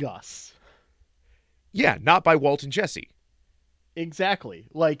by Gus. Yeah, not by Walt and Jesse. Exactly.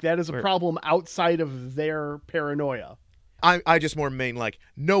 Like, that is a problem outside of their paranoia. I just more mean, like,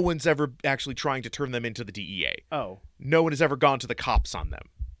 no one's ever actually trying to turn them into the DEA. Oh. No one has ever gone to the cops on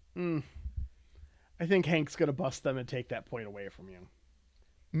them. I think Hank's going to bust them and take that point away from you.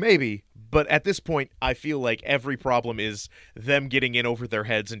 Maybe, but at this point, I feel like every problem is them getting in over their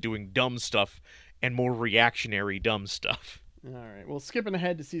heads and doing dumb stuff and more reactionary dumb stuff. All right. Well, skipping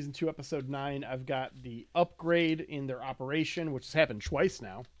ahead to season 2, episode 9, I've got the upgrade in their operation, which has happened twice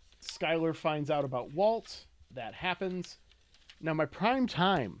now. Skylar finds out about Walt. That happens. Now, my prime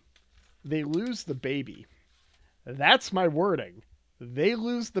time, they lose the baby. That's my wording. They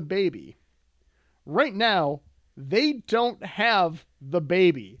lose the baby. Right now, they don't have the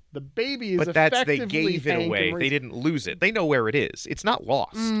baby. The baby is effectively they gave it away. They didn't lose it. They know where it is. It's not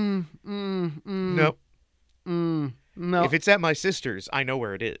lost. Nope. No. If it's at my sister's, I know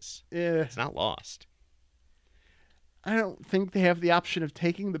where it is. It's not lost. I don't think they have the option of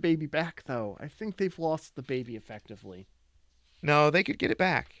taking the baby back, though. I think they've lost the baby effectively. No, they could get it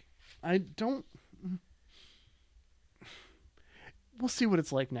back. I don't... We'll see what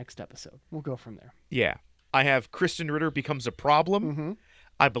it's like next episode. We'll go from there. Yeah. I have Kristen Ritter becomes a problem. Mm-hmm.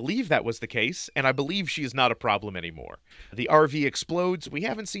 I believe that was the case, and I believe she is not a problem anymore. The RV explodes. We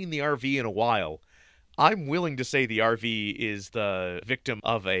haven't seen the RV in a while. I'm willing to say the RV is the victim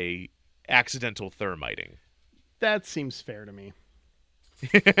of a accidental thermiting. That seems fair to me.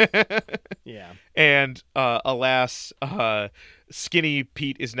 Yeah. And alas, Skinny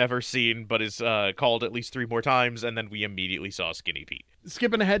Pete is never seen, but is called at least 3 more times, and then we immediately saw Skinny Pete.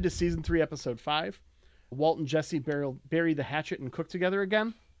 Skipping ahead to season 3, episode 5. Walt and Jesse bury the hatchet and cook together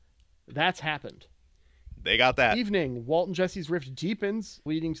again. That's happened. They got that. Evening, Walt and Jesse's rift deepens,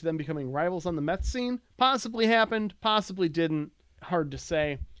 leading to them becoming rivals on the meth scene. Possibly happened, possibly didn't. Hard to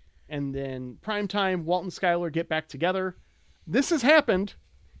say. And then primetime, Walt and Skylar get back together. This has happened.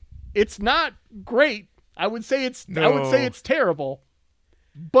 It's not great. I would say it's terrible.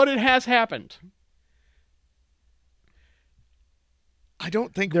 But it has happened. I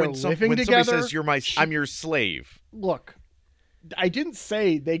don't think when somebody says I'm your slave. Look, I didn't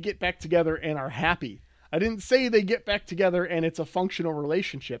say they get back together and are happy. I didn't say they get back together and it's a functional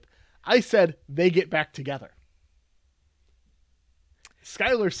relationship. I said they get back together.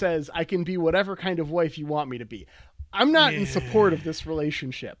 Skylar says, I can be whatever kind of wife you want me to be. I'm not in support of this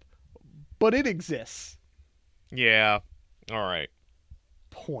relationship, but it exists. Yeah. All right.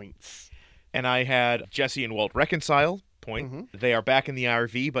 Points. And I had Jesse and Walt reconcile. Point. Mm-hmm. They are back in the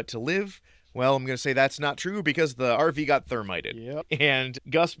RV, but to live, well, I'm going to say that's not true because the RV got thermited. Yep. And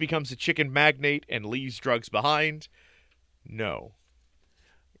Gus becomes a chicken magnate and leaves drugs behind. No.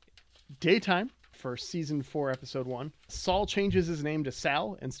 Daytime for season 4, episode 1. Saul changes his name to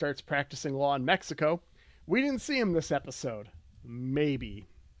Sal and starts practicing law in Mexico. We didn't see him this episode. Maybe.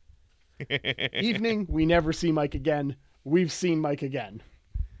 Evening, we never see Mike again. We've seen Mike again.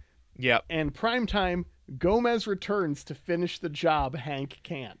 Yep. And primetime, Gomez returns to finish the job Hank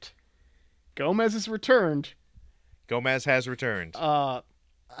can't. Gomez has returned. Gomez has returned. I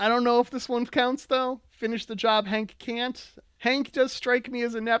don't know if this one counts, though. Finish the job Hank can't. Hank does strike me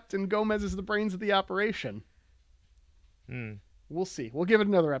as inept, and Gomez is the brains of the operation. We'll see. We'll give it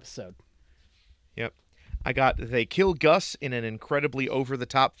another episode. Yep. I got they kill Gus in an incredibly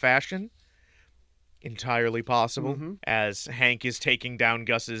over-the-top fashion. Entirely possible. Mm-hmm. As Hank is taking down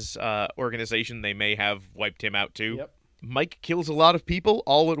Gus's organization, they may have wiped him out too. Yep. Mike kills a lot of people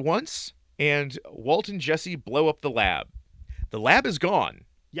all at once, and Walt and Jesse blow up the lab. The lab is gone.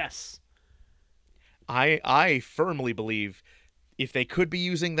 Yes. I firmly believe if they could be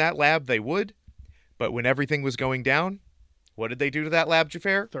using that lab, they would. But when everything was going down, what did they do to that lab,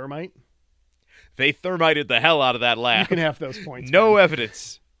 Xhafer? Thermite. They thermited the hell out of that lab. You can have those points. No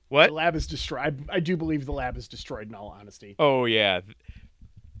evidence. What? The lab is destroyed. I do believe the lab is destroyed, in all honesty. Oh, yeah.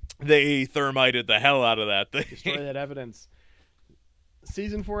 They thermited the hell out of that thing. Destroy that evidence.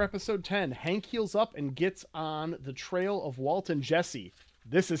 Season 4, episode 10. Hank heals up and gets on the trail of Walt and Jesse.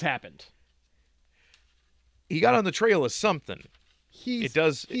 This has happened. He got on the trail of something. He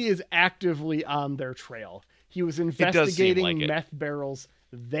is actively on their trail. He was investigating meth barrels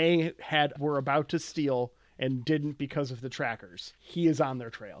they were about to steal and didn't because of the trackers. He is on their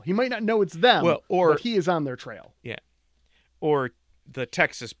trail. He might not know it's them, but he is on their trail. Yeah. Or the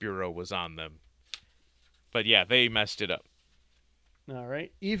Texas Bureau was on them. But yeah, they messed it up. All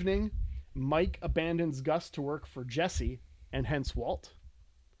right. Evening, Mike abandons Gus to work for Jesse, and hence Walt.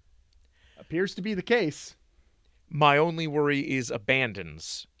 Appears to be the case. My only worry is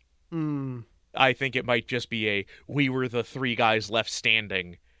abandons. I think it might just be we were the 3 guys left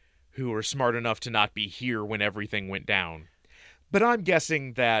standing who were smart enough to not be here when everything went down. But I'm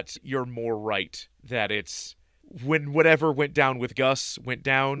guessing that you're more right, that it's when whatever went down with Gus went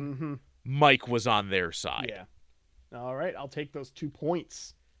down, Mike was on their side. Yeah. All right, I'll take those 2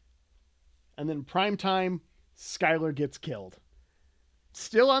 points. And then primetime, Skylar gets killed.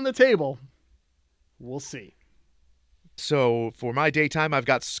 Still on the table. We'll see. So for my daytime, I've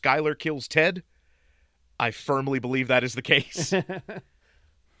got Skylar kills Ted. I firmly believe that is the case.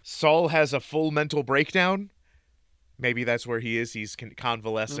 Saul has a full mental breakdown. Maybe that's where he is. He's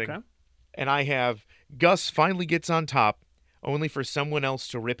convalescing. Okay. And I have Gus finally gets on top, only for someone else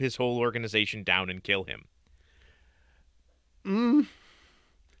to rip his whole organization down and kill him.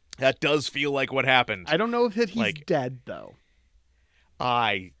 That does feel like what happened. I don't know if he's dead, though.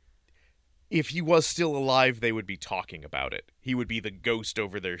 If he was still alive, they would be talking about it. He would be the ghost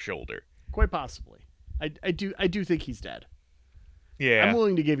over their shoulder. Quite possibly. I do think he's dead. Yeah. I'm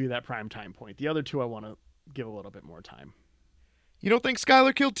willing to give you that prime time point. The other two I want to give a little bit more time. You don't think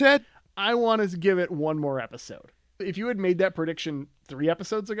Skylar killed Ted? I want to give it one more episode. If you had made that prediction 3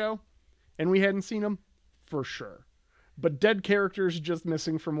 episodes ago and we hadn't seen him, for sure. But dead characters just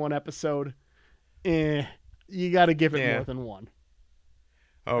missing from 1 episode, you got to give it more than 1.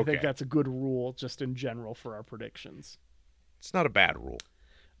 Okay. I think that's a good rule just in general for our predictions. It's not a bad rule.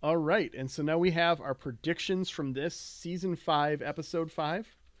 All right, and so now we have our predictions from this Season 5, Episode 5,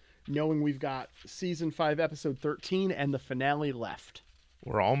 knowing we've got Season 5, Episode 13, and the finale left.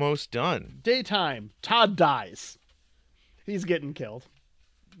 We're almost done. Daytime, Todd dies. He's getting killed.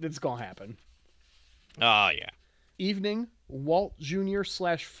 It's going to happen. Yeah. Evening, Walt Jr.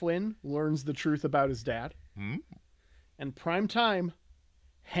 / Flynn learns the truth about his dad. And prime time,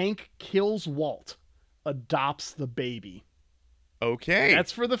 Hank kills Walt, adopts the baby. Okay.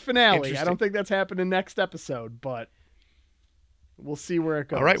 That's for the finale. I don't think that's happening next episode, but we'll see where it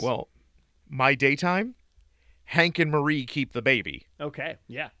goes. All right, well, my daytime, Hank and Marie keep the baby. Okay,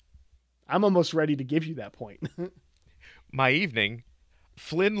 yeah. I'm almost ready to give you that point. My evening,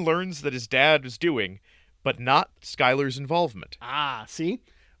 Flynn learns that his dad is doing, but not Skylar's involvement. See?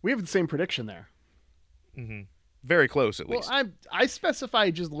 We have the same prediction there. Mm-hmm. Very close, at least. Well, I specify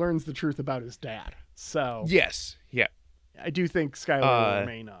he just learns the truth about his dad. So yes, yeah. I do think Skylar will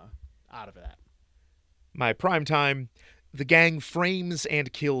remain out of that. My prime time, the gang frames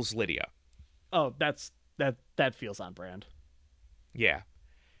and kills Lydia. Oh, that feels on brand. Yeah.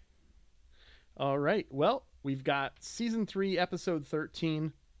 All right. Well, we've got Season 3, Episode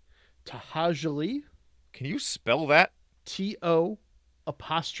 13, Tahajali. Can you spell that? TO'Hajillee.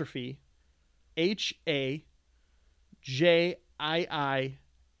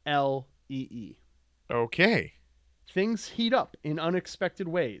 Okay. Things heat up in unexpected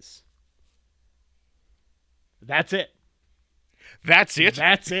ways. That's it. That's it?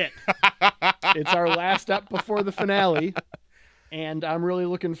 That's it. It's our last up before the finale, and I'm really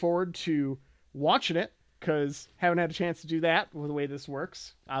looking forward to watching it, because haven't had a chance to do that with the way this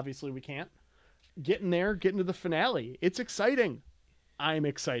works. Obviously, we can't. Getting to the finale. It's exciting. I'm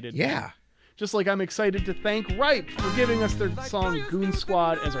excited. Yeah. Just like I'm excited to thank Ripe for giving us their song Goon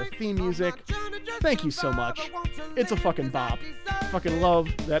Squad as our theme music. Thank you so much. It's a fucking bop. Fucking love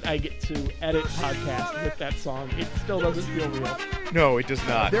that I get to edit podcast with that song. It still doesn't feel real. No, it does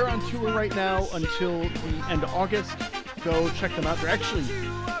not. They're on tour right now until the end of August. Go check them out. They're actually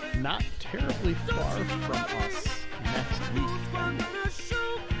not terribly far from us next week.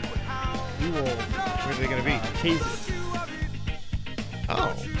 We will... Where are they going to be? Casey.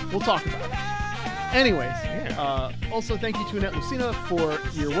 Oh. We'll talk about it. Anyways, also thank you to Annette Lucina for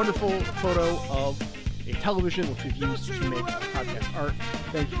your wonderful photo of a television, which we've used to make podcast art.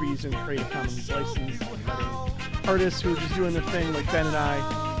 Thank you for using Creative Commons license and letting artists who are just doing their thing, like Ben and I,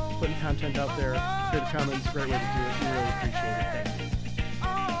 putting content out there. Creative Commons, great way to do it. We really appreciate it.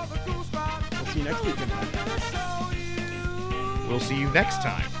 Thank you. We'll see you next week. We'll see you next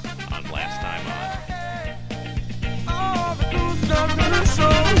time on Last Time On. I'm gonna show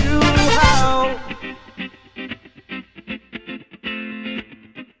you how.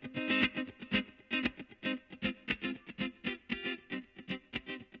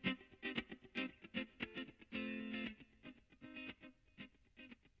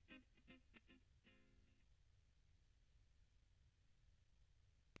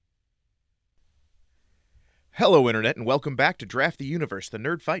 Hello, Internet, and welcome back to Draft the Universe, the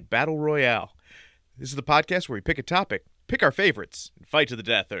Nerd Fight Battle Royale. This is the podcast where we pick a topic, pick our favorites, and fight to the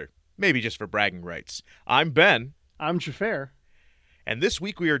death, or maybe just for bragging rights. I'm Ben. I'm Xhafer. And this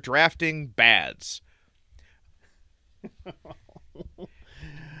week we are drafting bads.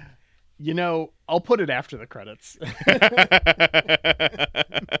 You know, I'll put it after the credits.